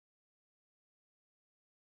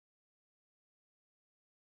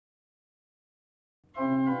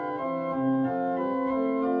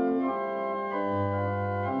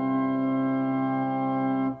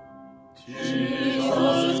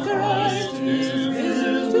Jesus Christ is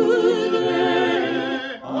risen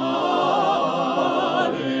today. Alleluia.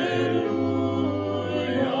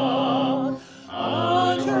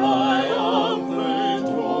 A triumphant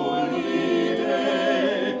holy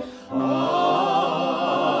day. Alleluia.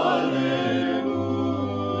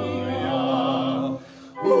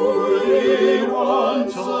 Who did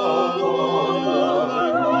once upon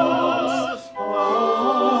the cross. Alleluia.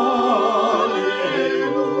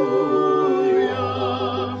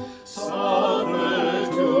 Suffered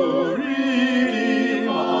to redeem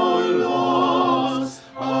our loss.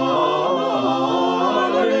 Alleluia.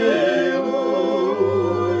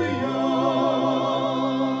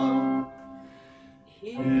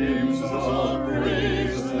 Hymns of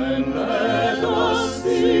praise then let us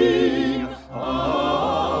sing. Alleluia.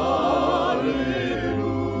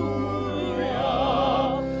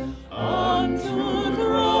 Unto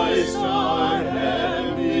Christ our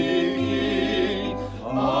heavenly King.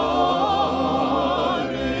 Alleluia.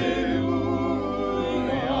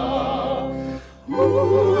 Who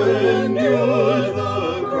endured the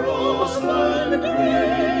cross and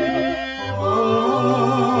grave. Alleluia.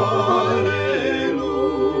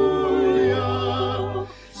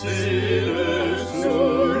 Sinners to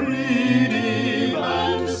redeem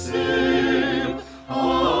and save.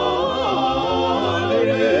 Alleluia.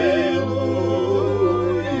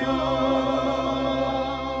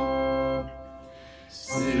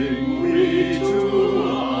 Sing we to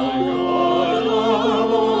our God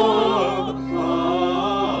above.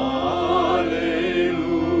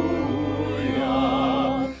 Alleluia.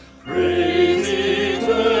 Praise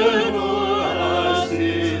eternal as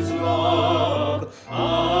His love.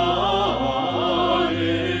 Alleluia.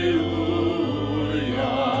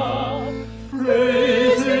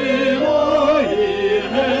 Praise Him, all ye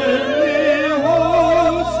heavenly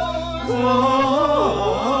hosts. Alleluia.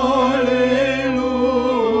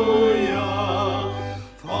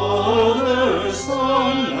 Father,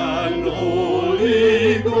 Son, and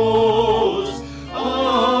Holy Ghost.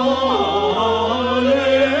 Alleluia.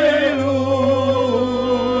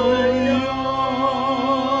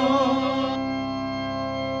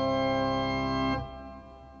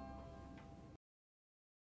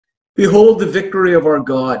 Behold the victory of our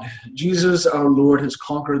God. Jesus our Lord has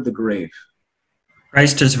conquered the grave.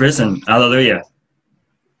 Christ is risen. Alleluia.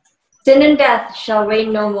 Sin and death shall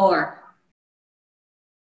reign no more.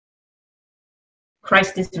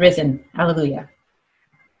 Christ is risen. Hallelujah.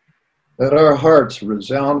 Let our hearts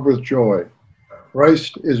resound with joy.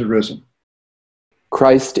 Christ is risen.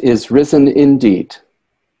 Christ is risen indeed.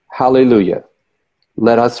 Hallelujah.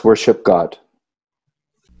 Let us worship God.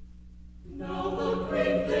 Now the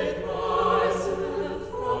great riseth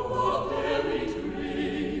from the buried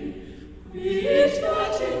grave, which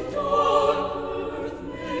that in dark earth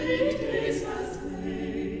many days has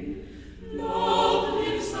lain. Love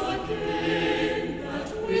lives again, that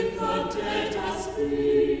with the dead has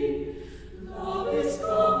been. Love is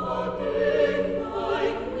come again,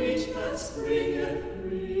 like which that springeth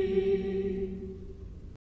free.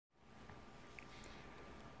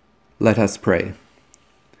 Let us pray.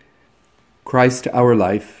 Christ our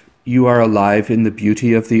life, you are alive in the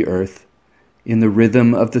beauty of the earth, in the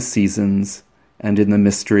rhythm of the seasons, and in the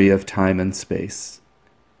mystery of time and space.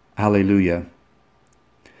 Alleluia.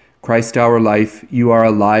 Christ our life, you are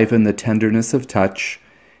alive in the tenderness of touch,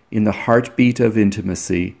 in the heartbeat of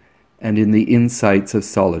intimacy, and in the insights of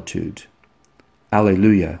solitude.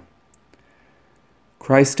 Alleluia.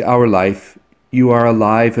 Christ our life, you are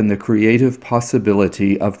alive in the creative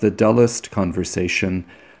possibility of the dullest conversation,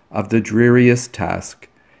 of the dreariest task,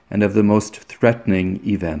 and of the most threatening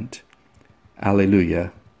event.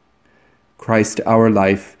 Alleluia. Christ our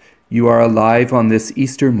life, you are alive on this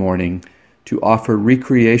Easter morning to offer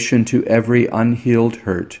recreation to every unhealed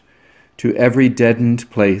hurt, to every deadened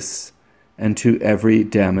place, and to every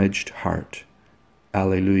damaged heart.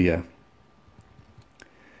 Alleluia.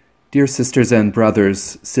 Dear sisters and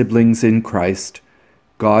brothers, siblings in Christ,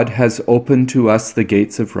 God has opened to us the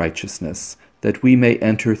gates of righteousness, that we may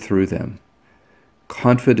enter through them.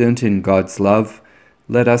 Confident in God's love,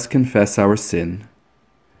 let us confess our sin.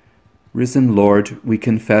 Risen Lord, we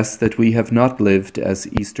confess that we have not lived as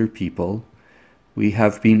Easter people. We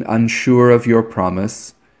have been unsure of your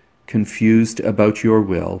promise, confused about your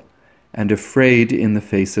will, and afraid in the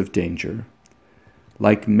face of danger.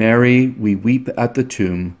 Like Mary, we weep at the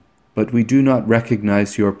tomb, but we do not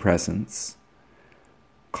recognize your presence.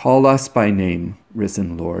 Call us by name,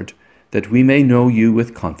 risen Lord, that we may know you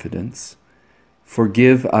with confidence.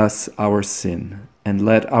 Forgive us our sin, and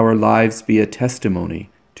let our lives be a testimony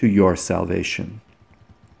to your salvation.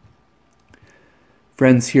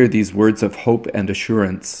 Friends, hear these words of hope and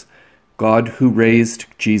assurance. God, who raised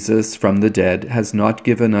Jesus from the dead, has not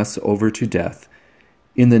given us over to death.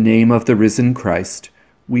 In the name of the risen Christ,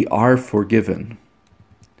 we are forgiven.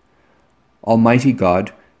 Almighty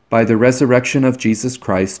God, by the resurrection of Jesus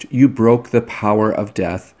Christ, you broke the power of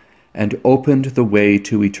death and opened the way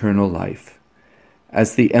to eternal life.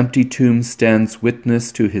 As the empty tomb stands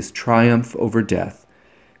witness to his triumph over death,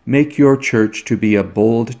 make your church to be a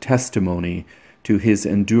bold testimony to his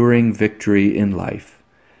enduring victory in life,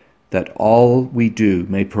 that all we do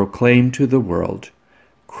may proclaim to the world,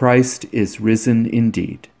 Christ is risen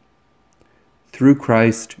indeed. Through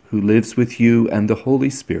Christ, who lives with you and the Holy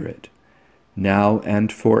Spirit, now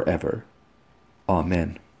and forever.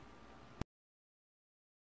 Amen.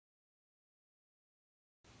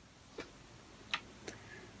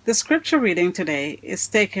 The scripture reading today is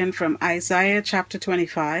taken from Isaiah chapter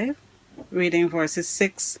 25, reading verses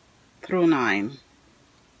 6 through 9.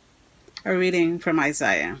 A reading from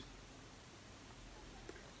Isaiah.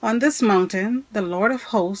 On this mountain the Lord of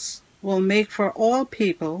hosts will make for all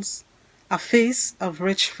peoples a feast of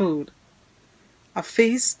rich food, a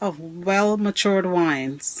feast of well-matured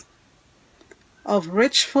wines, of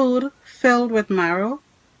rich food filled with marrow,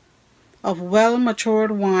 of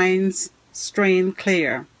well-matured wines strained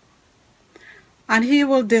clear. And he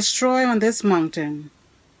will destroy on this mountain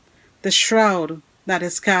the shroud that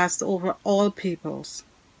is cast over all peoples,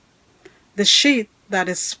 the sheet that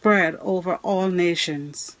is spread over all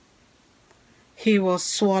nations. He will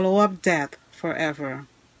swallow up death forever.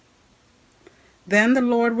 Then the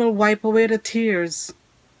Lord will wipe away the tears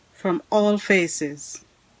from all faces,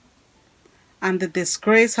 and the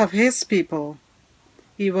disgrace of his people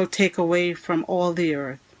he will take away from all the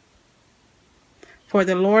earth. For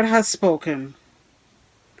the Lord has spoken.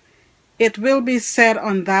 It will be said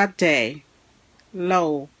on that day,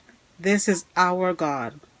 Lo, this is our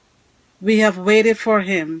God. We have waited for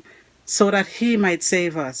him so that he might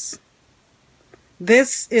save us.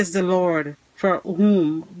 This is the Lord for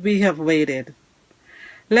whom we have waited.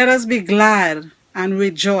 Let us be glad and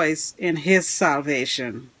rejoice in his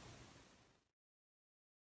salvation.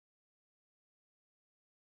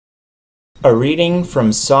 A reading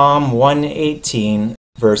from Psalm 118,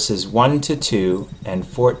 verses 1 to 2 and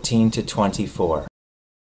 14 to 24.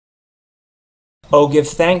 O give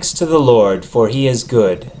thanks to the Lord, for he is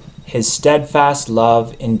good. His steadfast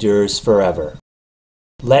love endures forever.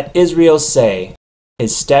 Let Israel say,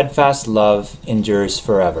 his steadfast love endures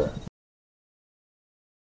forever.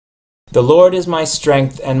 The Lord is my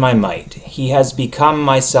strength and my might. He has become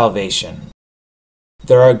my salvation.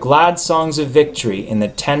 There are glad songs of victory in the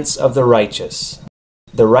tents of the righteous.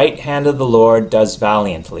 The right hand of the Lord does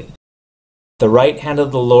valiantly. The right hand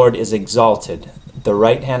of the Lord is exalted. The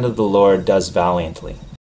right hand of the Lord does valiantly.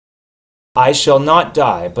 I shall not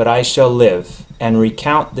die, but I shall live, and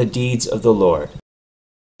recount the deeds of the Lord.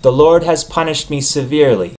 The Lord has punished me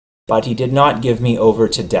severely, but he did not give me over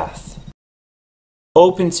to death.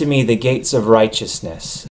 Open to me the gates of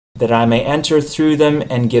righteousness, that I may enter through them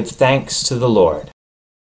and give thanks to the Lord.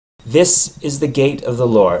 This is the gate of the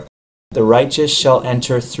Lord. The righteous shall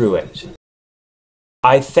enter through it.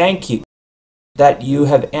 I thank you that you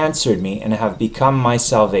have answered me and have become my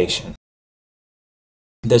salvation.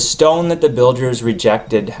 The stone that the builders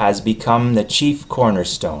rejected has become the chief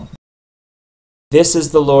cornerstone. This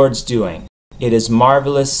is the Lord's doing. It is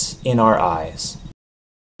marvelous in our eyes.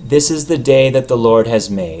 This is the day that the Lord has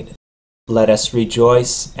made. Let us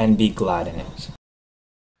rejoice and be glad in it.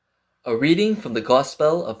 A reading from the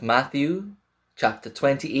Gospel of Matthew, chapter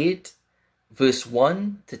 28, verse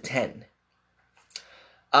 1 to 10.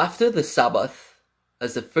 After the Sabbath,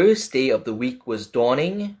 as the first day of the week was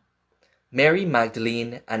dawning, Mary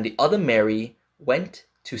Magdalene and the other Mary went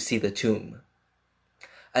to see the tomb.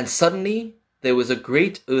 And suddenly there was a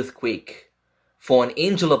great earthquake, for an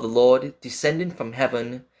angel of the Lord, descending from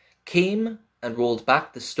heaven, came and rolled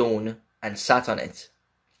back the stone and sat on it.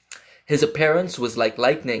 His appearance was like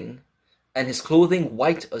lightning, and his clothing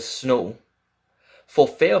white as snow. For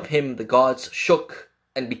fear of him the gods shook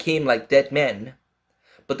and became like dead men.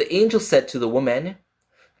 But the angel said to the woman,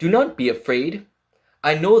 Do not be afraid.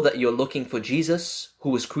 I know that you are looking for Jesus, who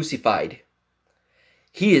was crucified.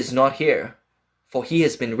 He is not here, for he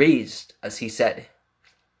has been raised, as he said.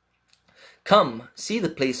 Come, see the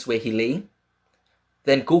place where he lay.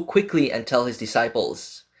 Then go quickly and tell his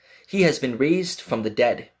disciples, He has been raised from the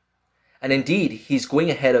dead. And indeed, he is going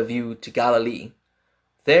ahead of you to Galilee.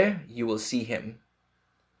 There you will see him.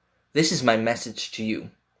 This is my message to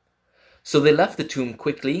you. So they left the tomb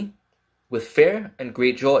quickly, with fear and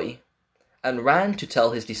great joy, and ran to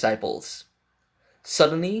tell his disciples.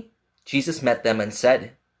 Suddenly Jesus met them and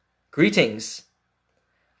said, "Greetings."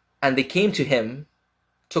 And they came to him,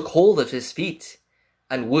 took hold of his feet,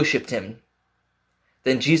 and worshipped him.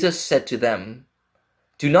 Then Jesus said to them,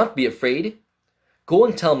 "Do not be afraid. Go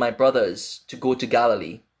and tell my brothers to go to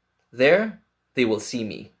Galilee. There they will see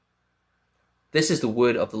me." This is the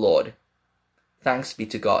word of the Lord. Thanks be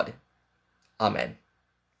to God. Amen.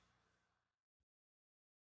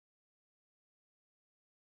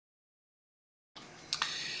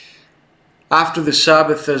 After the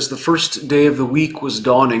Sabbath, as the first day of the week was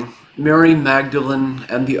dawning, Mary Magdalene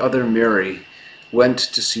and the other Mary went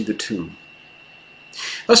to see the tomb.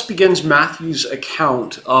 Thus begins Matthew's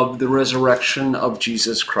account of the resurrection of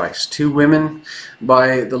Jesus Christ. Two women,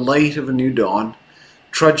 by the light of a new dawn,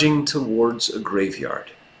 trudging towards a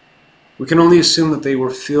graveyard. We can only assume that they were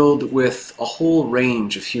filled with a whole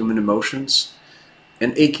range of human emotions,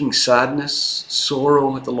 an aching sadness,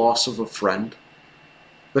 sorrow at the loss of a friend,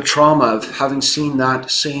 the trauma of having seen that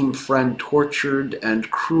same friend tortured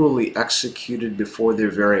and cruelly executed before their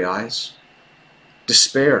very eyes,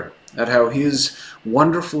 despair at how his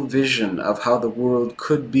wonderful vision of how the world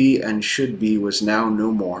could be and should be was now no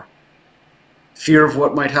more, fear of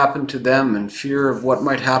what might happen to them and fear of what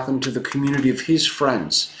might happen to the community of his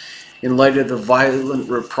friends in light of the violent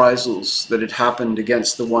reprisals that had happened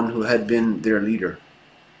against the one who had been their leader.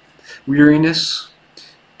 Weariness,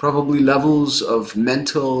 probably levels of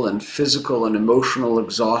mental and physical and emotional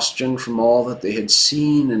exhaustion from all that they had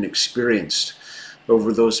seen and experienced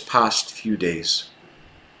over those past few days.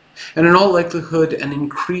 And in all likelihood, an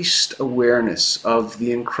increased awareness of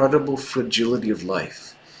the incredible fragility of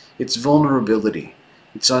life, its vulnerability,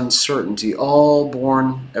 its uncertainty, all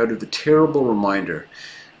born out of the terrible reminder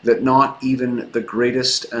that not even the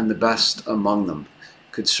greatest and the best among them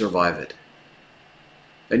could survive it.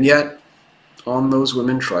 And yet, on those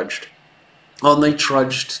women trudged. On they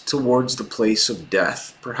trudged towards the place of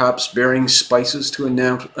death, perhaps bearing spices to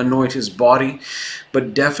anoint his body,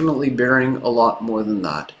 but definitely bearing a lot more than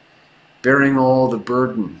that. Bearing all the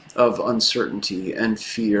burden of uncertainty and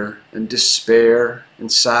fear and despair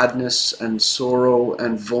and sadness and sorrow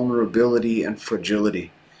and vulnerability and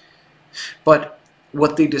fragility. But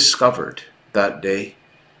what they discovered that day,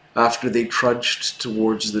 after they trudged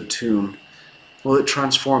towards the tomb, well, it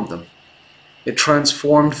transformed them. It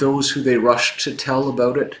transformed those who they rushed to tell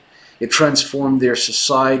about it. It transformed their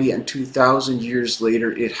society, and 2,000 years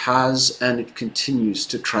later, it has and it continues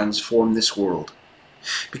to transform this world.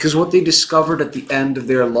 Because what they discovered at the end of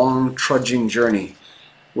their long trudging journey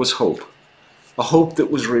was hope. A hope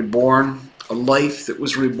that was reborn, a life that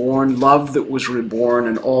was reborn, love that was reborn,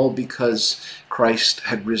 and all because Christ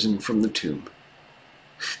had risen from the tomb.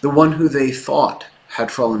 The one who they thought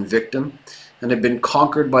had fallen victim and had been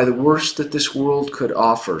conquered by the worst that this world could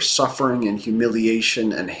offer, suffering and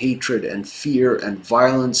humiliation and hatred and fear and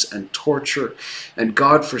violence and torture and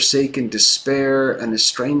God-forsaken despair and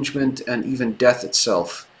estrangement and even death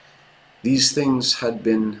itself. These things had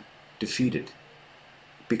been defeated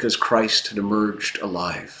because Christ had emerged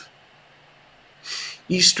alive.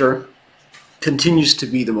 Easter continues to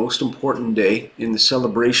be the most important day in the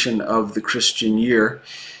celebration of the Christian year,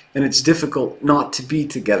 and it's difficult not to be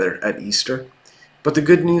together at Easter. But the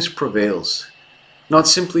good news prevails, not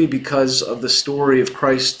simply because of the story of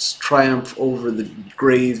Christ's triumph over the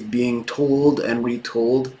grave being told and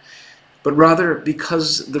retold, but rather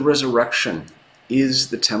because the resurrection is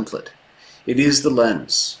the template. It is the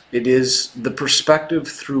lens. It is the perspective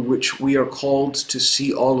through which we are called to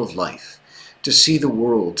see all of life, to see the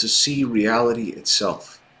world, to see reality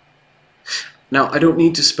itself. Now, I don't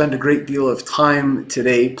need to spend a great deal of time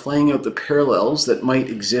today playing out the parallels that might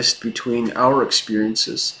exist between our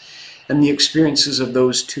experiences and the experiences of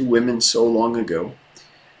those two women so long ago.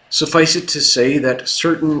 Suffice it to say that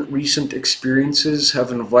certain recent experiences have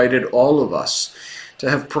invited all of us to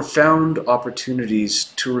have profound opportunities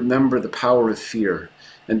to remember the power of fear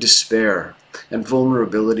and despair and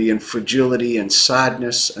vulnerability and fragility and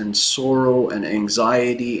sadness and sorrow and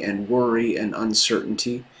anxiety and worry and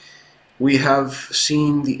uncertainty. We have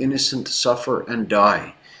seen the innocent suffer and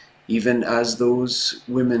die, even as those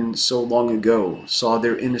women so long ago saw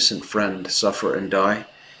their innocent friend suffer and die.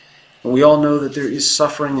 And we all know that there is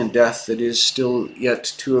suffering and death that is still yet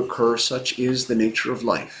to occur. Such is the nature of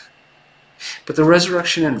life. But the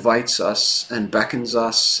resurrection invites us and beckons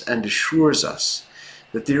us and assures us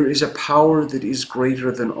that there is a power that is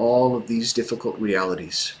greater than all of these difficult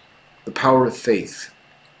realities. The power of faith,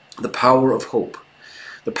 the power of hope,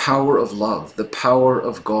 the power of love, the power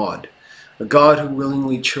of God, a God who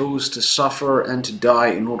willingly chose to suffer and to die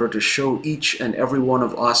in order to show each and every one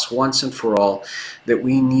of us once and for all that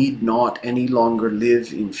we need not any longer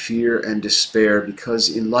live in fear and despair, because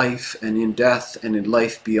in life and in death and in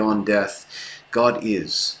life beyond death, God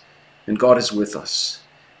is, and God is with us,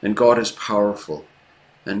 and God is powerful,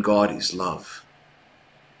 and God is love.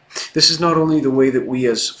 This is not only the way that we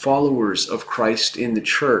as followers of Christ in the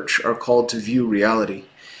church are called to view reality.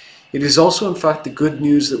 It is also, in fact, the good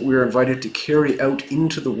news that we are invited to carry out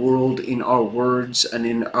into the world in our words and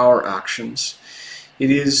in our actions. It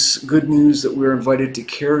is good news that we are invited to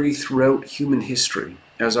carry throughout human history,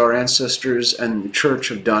 as our ancestors and the church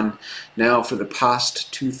have done now for the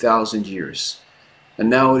past 2,000 years. And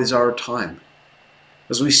now it is our time,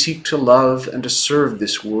 as we seek to love and to serve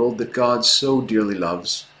this world that God so dearly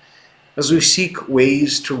loves, as we seek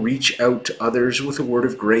ways to reach out to others with a word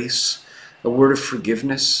of grace, a word of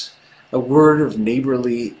forgiveness, a word of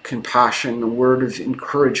neighborly compassion, a word of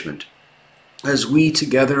encouragement, as we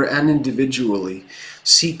together and individually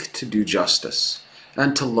seek to do justice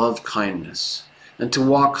and to love kindness and to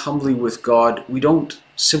walk humbly with God. We don't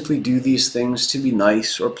simply do these things to be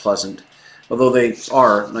nice or pleasant, although they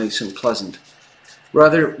are nice and pleasant.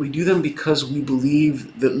 Rather, we do them because we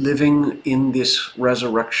believe that living in this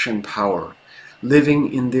resurrection power,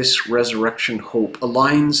 living in this resurrection hope,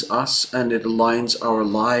 aligns us and it aligns our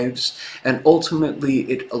lives, and ultimately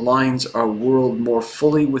it aligns our world more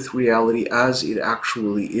fully with reality as it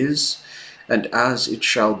actually is and as it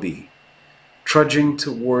shall be. Trudging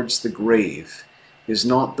towards the grave is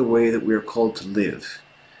not the way that we are called to live.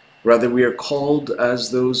 Rather, we are called, as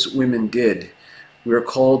those women did, we are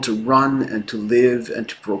called to run and to live and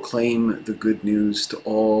to proclaim the good news to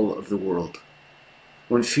all of the world.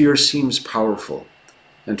 When fear seems powerful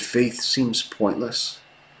and faith seems pointless,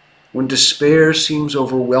 when despair seems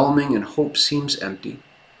overwhelming and hope seems empty,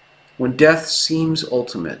 when death seems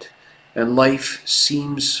ultimate and life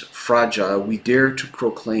seems fragile, we dare to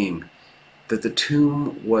proclaim that the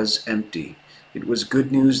tomb was empty. It was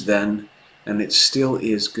good news then, and it still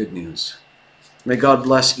is good news. May God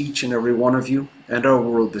bless each and every one of you and our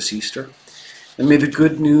world this Easter. And may the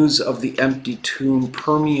good news of the empty tomb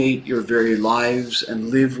permeate your very lives and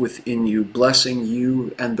live within you, blessing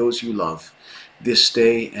you and those you love this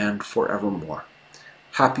day and forevermore.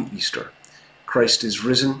 Happy Easter. Christ is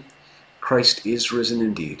risen. Christ is risen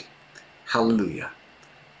indeed. Hallelujah.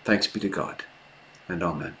 Thanks be to God, and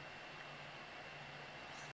amen.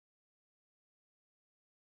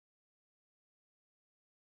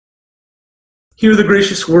 Hear the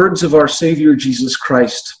gracious words of our Savior Jesus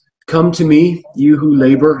Christ. Come to me, you who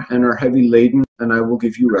labor and are heavy laden, and I will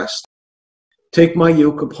give you rest. Take my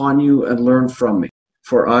yoke upon you and learn from me,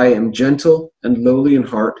 for I am gentle and lowly in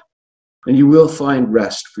heart, and you will find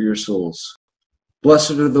rest for your souls.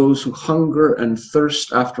 Blessed are those who hunger and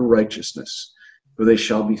thirst after righteousness, for they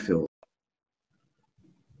shall be filled.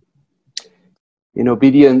 In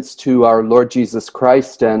obedience to our Lord Jesus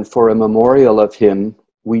Christ and for a memorial of him,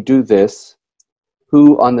 we do this,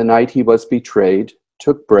 who on the night he was betrayed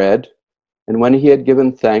took bread, and when he had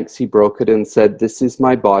given thanks, he broke it and said, "This is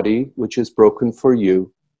my body, which is broken for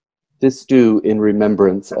you. This do in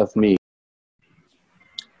remembrance of me."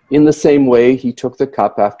 In the same way, he took the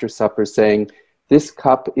cup after supper, saying, "This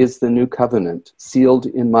cup is the new covenant, sealed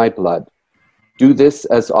in my blood. Do this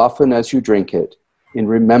as often as you drink it, in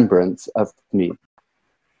remembrance of me."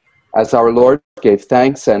 As our Lord gave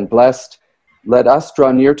thanks and blessed, let us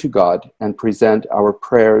draw near to God and present our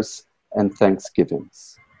prayers and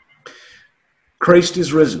thanksgivings. Christ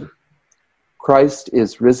is risen. Christ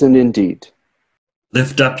is risen indeed.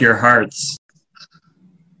 Lift up your hearts.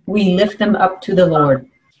 We lift them up to the Lord.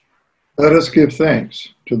 Let us give thanks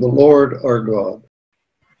to the Lord our God.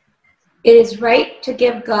 It is right to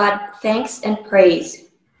give God thanks and praise.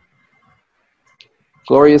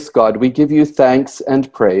 Glorious God, we give you thanks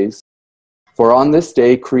and praise, for on this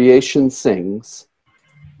day creation sings,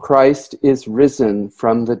 Christ is risen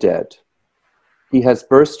from the dead. He has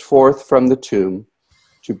burst forth from the tomb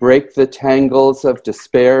to break the tangles of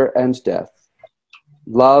despair and death.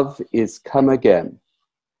 Love is come again.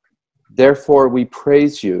 Therefore we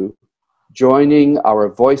praise you, joining our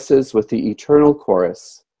voices with the eternal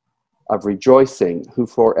chorus of rejoicing who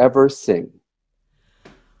forever sing.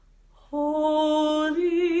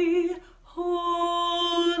 Holy,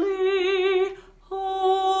 holy,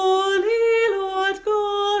 holy Lord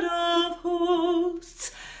God of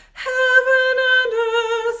hosts, heaven and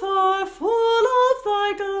earth are full of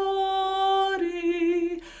thy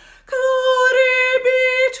glory. Glory be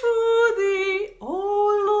to thee, O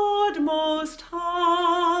Lord Most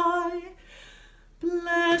High.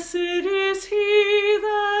 Blessed is he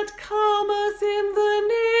that cometh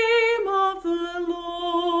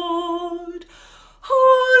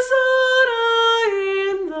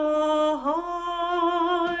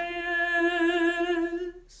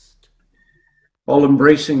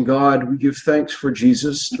All-embracing God, we give thanks for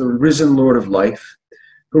Jesus, the risen Lord of life,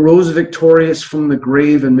 who rose victorious from the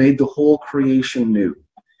grave and made the whole creation new.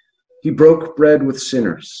 He broke bread with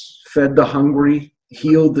sinners, fed the hungry,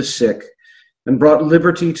 healed the sick, and brought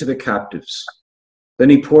liberty to the captives.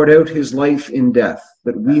 Then he poured out his life in death,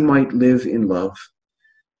 that we might live in love.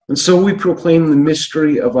 And so we proclaim the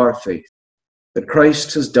mystery of our faith, that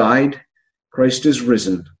Christ has died, Christ is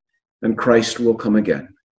risen, and Christ will come again.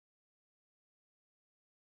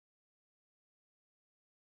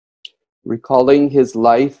 Recalling his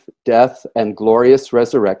life, death, and glorious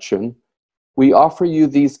resurrection, we offer you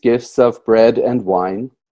these gifts of bread and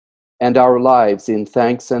wine, and our lives in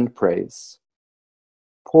thanks and praise.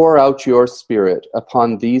 Pour out your Spirit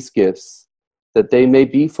upon these gifts, that they may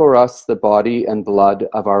be for us the body and blood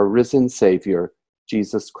of our risen Savior,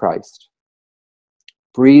 Jesus Christ.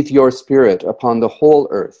 Breathe your Spirit upon the whole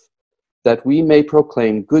earth, that we may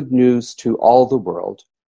proclaim good news to all the world,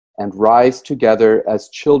 and rise together as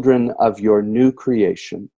children of your new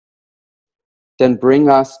creation. Then bring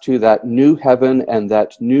us to that new heaven and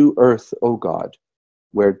that new earth, O God,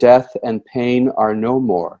 where death and pain are no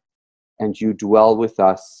more, and you dwell with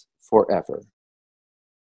us forever.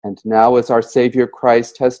 And now, as our Savior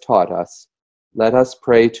Christ has taught us, let us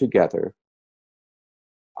pray together.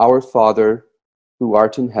 Our Father, who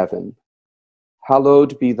art in heaven,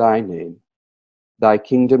 hallowed be thy name. Thy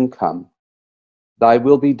kingdom come. Thy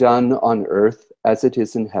will be done on earth as it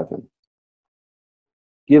is in heaven.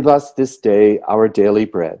 Give us this day our daily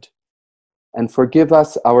bread, and forgive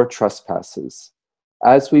us our trespasses,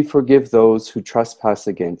 as we forgive those who trespass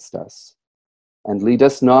against us. And lead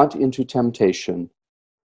us not into temptation,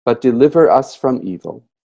 but deliver us from evil.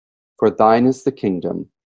 For thine is the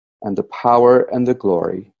kingdom, and the power, and the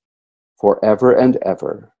glory, forever and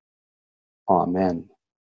ever. Amen.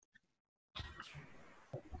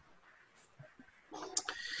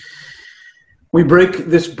 We break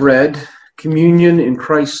this bread, communion in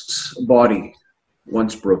Christ's body,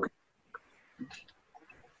 once broken.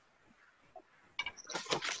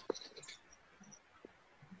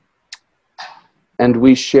 And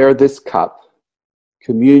we share this cup,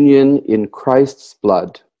 communion in Christ's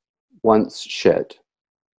blood, once shed.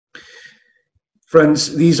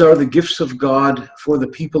 Friends, these are the gifts of God for the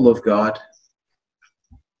people of God.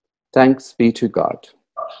 Thanks be to God.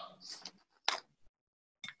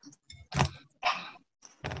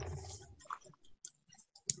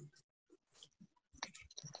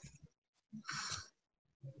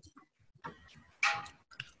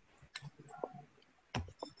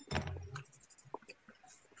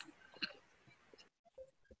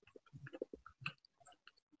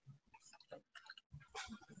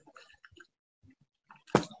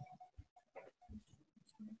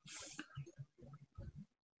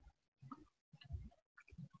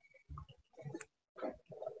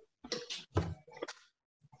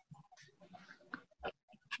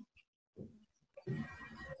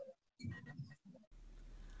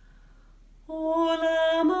 O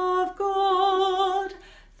Lamb of God,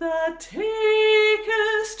 that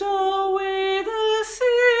takest away the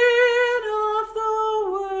sin of the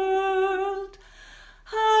world,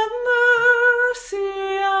 have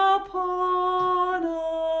mercy upon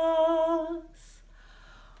us.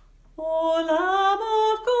 O Lamb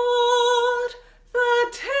of God, that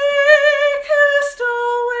takest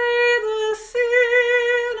away the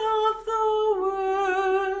sin of the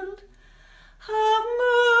world, have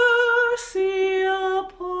mercy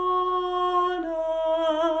upon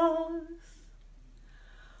us.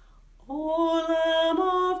 O Lamb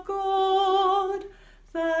of God,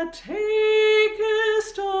 that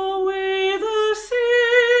takest away the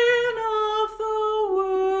sin of the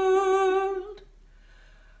world,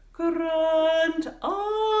 grant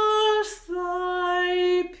us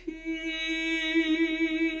thy peace.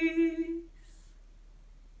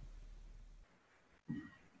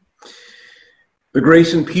 The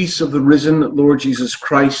grace and peace of the risen Lord Jesus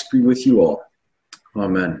Christ be with you all.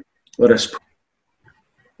 Amen. Let us pray.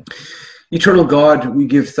 Eternal God, we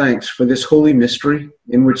give thanks for this holy mystery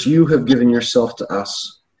in which you have given yourself to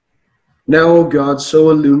us. Now, O God, so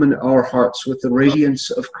illumine our hearts with the radiance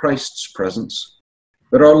of Christ's presence,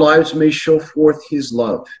 that our lives may show forth his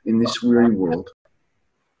love in this weary world.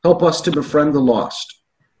 Help us to befriend the lost,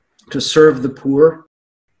 to serve the poor,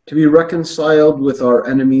 to be reconciled with our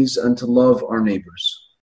enemies, and to love our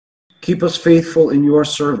neighbors. Keep us faithful in your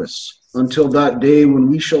service until that day when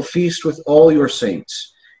we shall feast with all your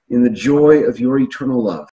saints in the joy of your eternal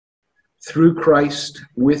love. Through Christ,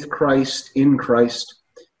 with Christ, in Christ,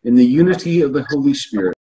 in the unity of the Holy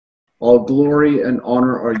Spirit, all glory and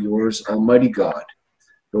honor are yours, Almighty God,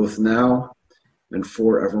 both now and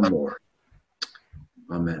forevermore.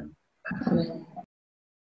 Amen. Amen.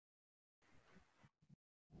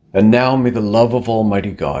 And now may the love of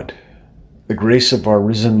Almighty God, the grace of our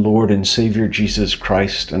risen Lord and Savior Jesus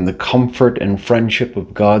Christ, and the comfort and friendship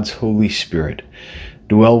of God's Holy Spirit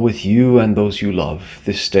dwell with you and those you love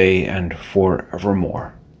this day and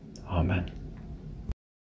forevermore. Amen.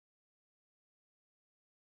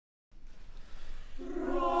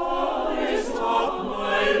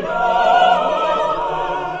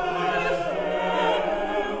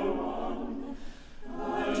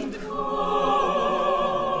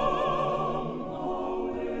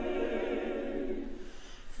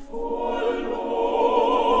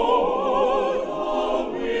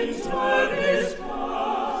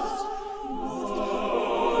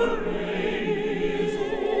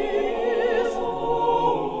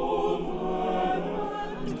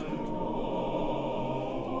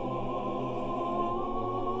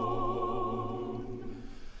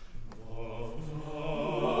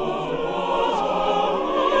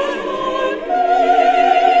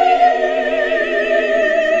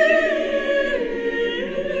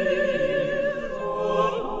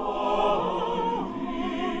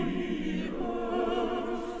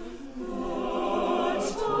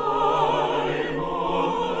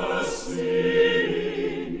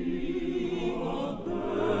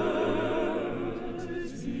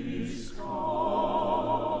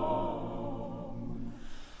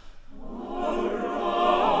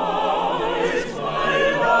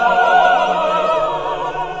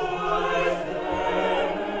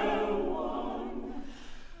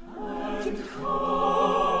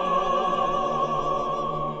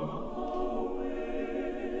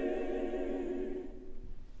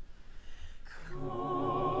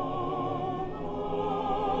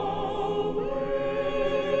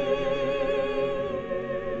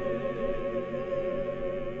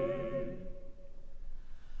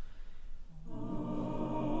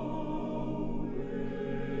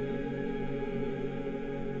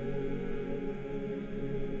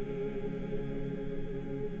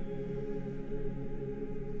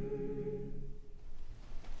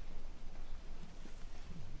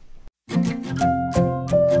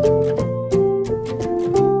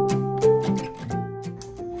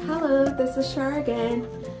 This is Shar again.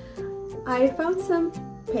 I found some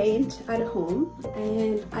paint at home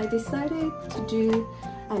and I decided to do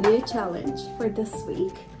a new challenge for this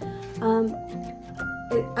week.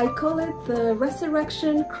 I call it the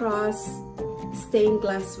Resurrection Cross stained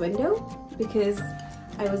glass window because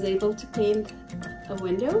I was able to paint a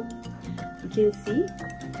window. You can see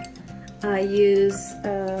I use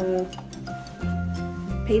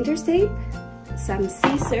painter's tape, some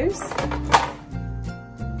scissors,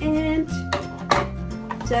 and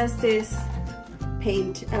just this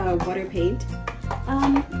paint, water paint.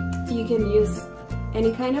 You can use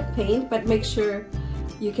any kind of paint, but make sure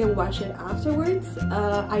you can wash it afterwards.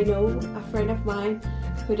 I know a friend of mine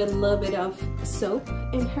put a little bit of soap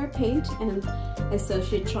in her paint, and so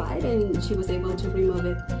she tried and she was able to remove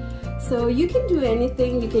it. So you can do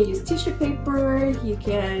anything. You can use tissue paper, you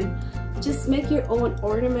can just make your own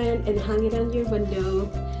ornament and hang it on your window.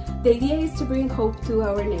 The idea is to bring hope to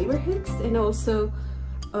our neighborhoods and also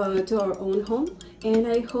to our own home. And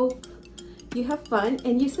I hope you have fun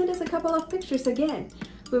and you send us a couple of pictures again.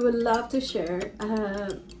 We would love to share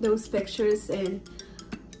those pictures. And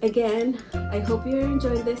again, I hope you're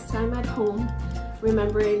enjoying this time at home,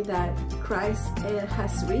 remembering that Christ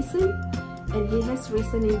has risen, and He has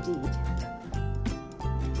risen indeed.